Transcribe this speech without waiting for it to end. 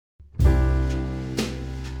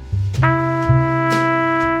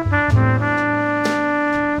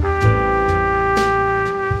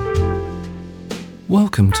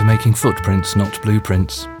Welcome to Making Footprints, Not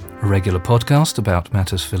Blueprints, a regular podcast about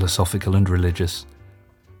matters philosophical and religious.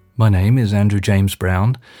 My name is Andrew James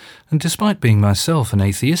Brown, and despite being myself an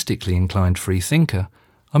atheistically inclined freethinker,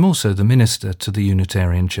 I'm also the minister to the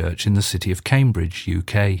Unitarian Church in the city of Cambridge,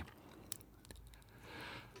 UK.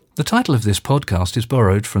 The title of this podcast is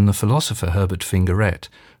borrowed from the philosopher Herbert Fingarette,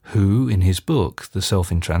 who, in his book, The Self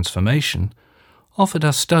in Transformation, offered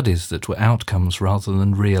us studies that were outcomes rather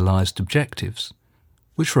than realised objectives,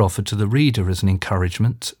 which were offered to the reader as an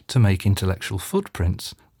encouragement to make intellectual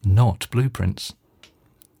footprints, not blueprints.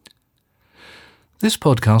 This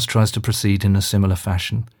podcast tries to proceed in a similar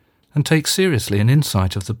fashion and takes seriously an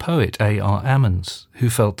insight of the poet A.R. Ammons, who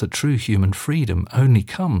felt that true human freedom only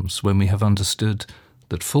comes when we have understood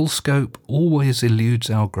that full scope always eludes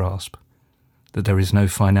our grasp, that there is no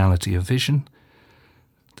finality of vision,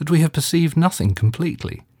 that we have perceived nothing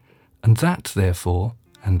completely, and that, therefore,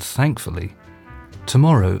 and thankfully,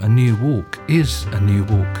 tomorrow a new walk is a new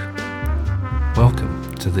walk.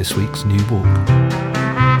 Welcome to this week's New Walk.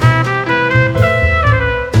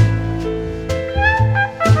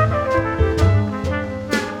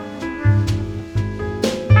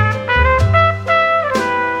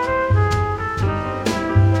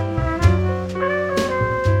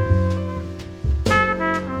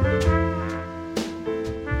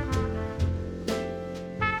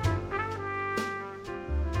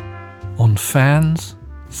 On fans,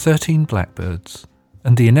 13 blackbirds,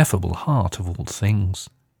 and the ineffable heart of all things.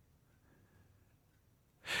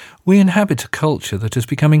 We inhabit a culture that has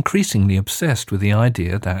become increasingly obsessed with the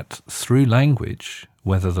idea that, through language,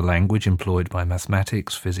 whether the language employed by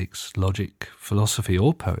mathematics, physics, logic, philosophy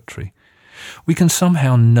or poetry, we can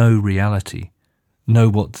somehow know reality, know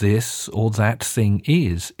what this or that thing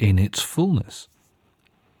is in its fullness.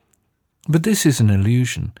 But this is an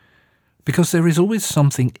illusion, because there is always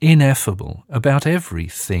something ineffable about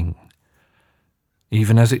everything.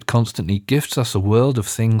 Even as it constantly gifts us a world of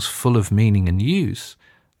things full of meaning and use,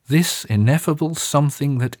 this ineffable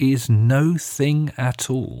something that is no thing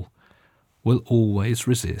at all will always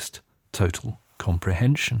resist total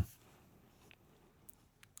comprehension.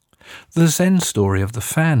 The Zen story of the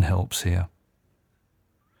fan helps here.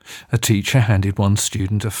 A teacher handed one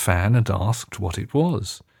student a fan and asked what it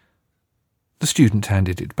was. The student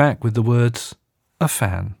handed it back with the words, "a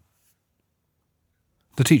fan."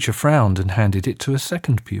 The teacher frowned and handed it to a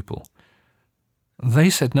second pupil.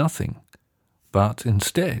 They said nothing, but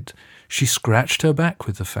instead she scratched her back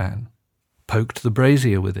with the fan, poked the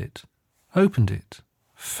brazier with it, opened it,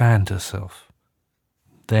 fanned herself.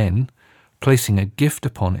 Then, placing a gift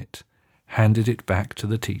upon it, handed it back to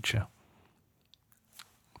the teacher.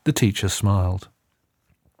 The teacher smiled.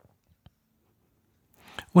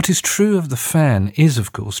 What is true of the fan is,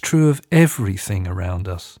 of course, true of everything around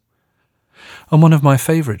us. And one of my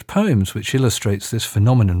favourite poems which illustrates this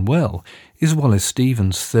phenomenon well is Wallace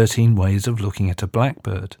Stevens' 13 Ways of Looking at a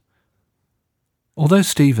Blackbird. Although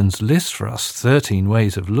Stevens lists for us 13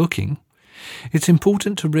 ways of looking, it's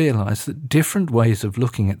important to realise that different ways of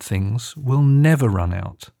looking at things will never run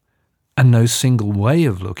out, and no single way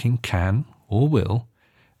of looking can, or will,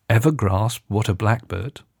 ever grasp what a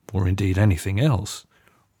blackbird, or indeed anything else,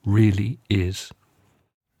 really is.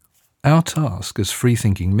 Our task as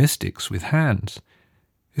free-thinking mystics with hands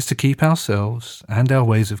is to keep ourselves and our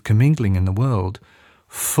ways of commingling in the world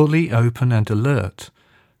fully open and alert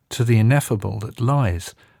to the ineffable that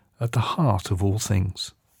lies at the heart of all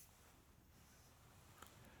things.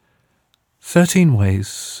 13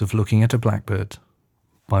 Ways of Looking at a Blackbird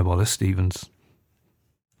by Wallace Stevens.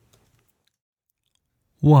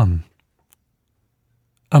 1.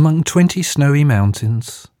 Among 20 snowy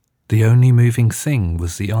mountains, the only moving thing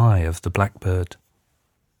was the eye of the blackbird.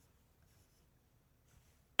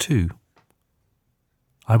 2.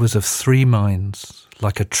 I was of 3 minds,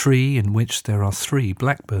 like a tree in which there are 3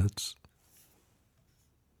 blackbirds.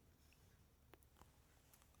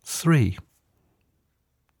 3.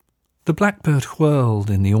 The blackbird whirled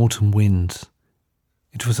in the autumn wind.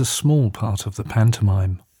 It was a small part of the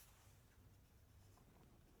pantomime.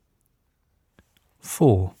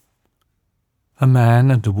 4. A man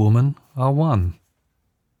and a woman are one.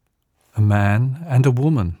 A man and a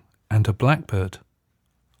woman and a blackbird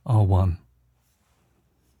are one.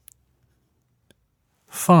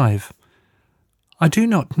 5. I do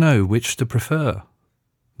not know which to prefer,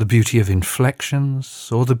 the beauty of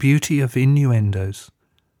inflections or the beauty of innuendos,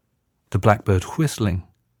 the blackbird whistling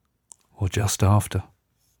or just after.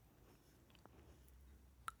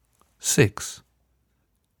 6.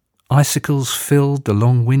 Icicles filled the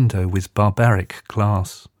long window with barbaric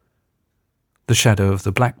glass. The shadow of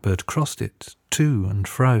the blackbird crossed it to and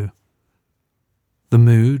fro. The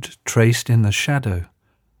mood traced in the shadow,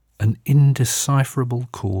 an indecipherable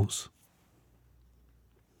cause.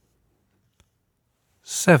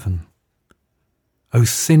 7. O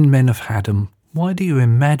thin men of Haddam, why do you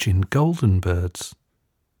imagine golden birds?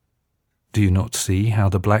 Do you not see how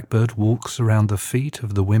the blackbird walks around the feet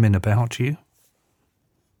of the women about you?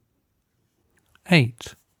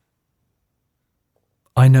 8.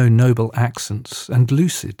 I know noble accents and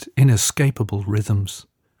lucid, inescapable rhythms.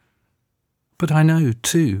 But I know,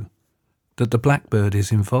 too, that the blackbird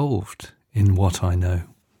is involved in what I know.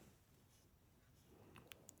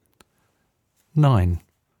 9.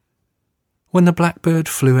 When the blackbird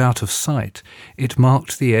flew out of sight, it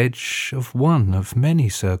marked the edge of one of many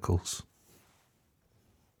circles.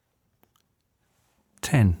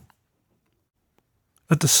 10.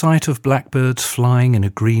 At the sight of blackbirds flying in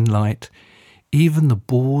a green light, even the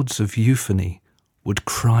boards of euphony would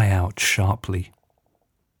cry out sharply.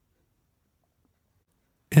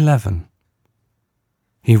 11.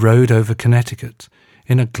 He rode over Connecticut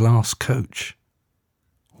in a glass coach.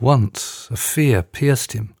 Once a fear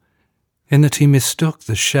pierced him, in that he mistook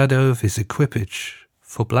the shadow of his equipage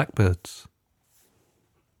for blackbirds.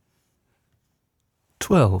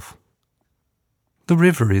 12. The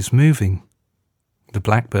river is moving. The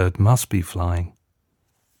blackbird must be flying.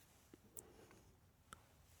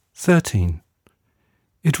 13.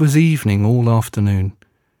 It was evening all afternoon.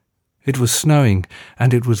 It was snowing,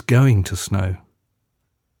 and it was going to snow.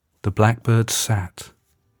 The blackbird sat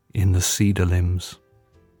in the cedar limbs.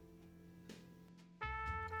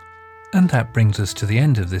 And that brings us to the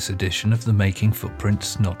end of this edition of the Making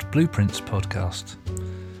Footprints, Not Blueprints podcast.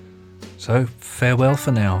 So farewell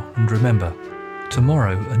for now, and remember,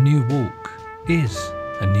 tomorrow a new walk is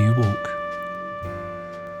a new walk.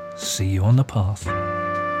 See you on the path.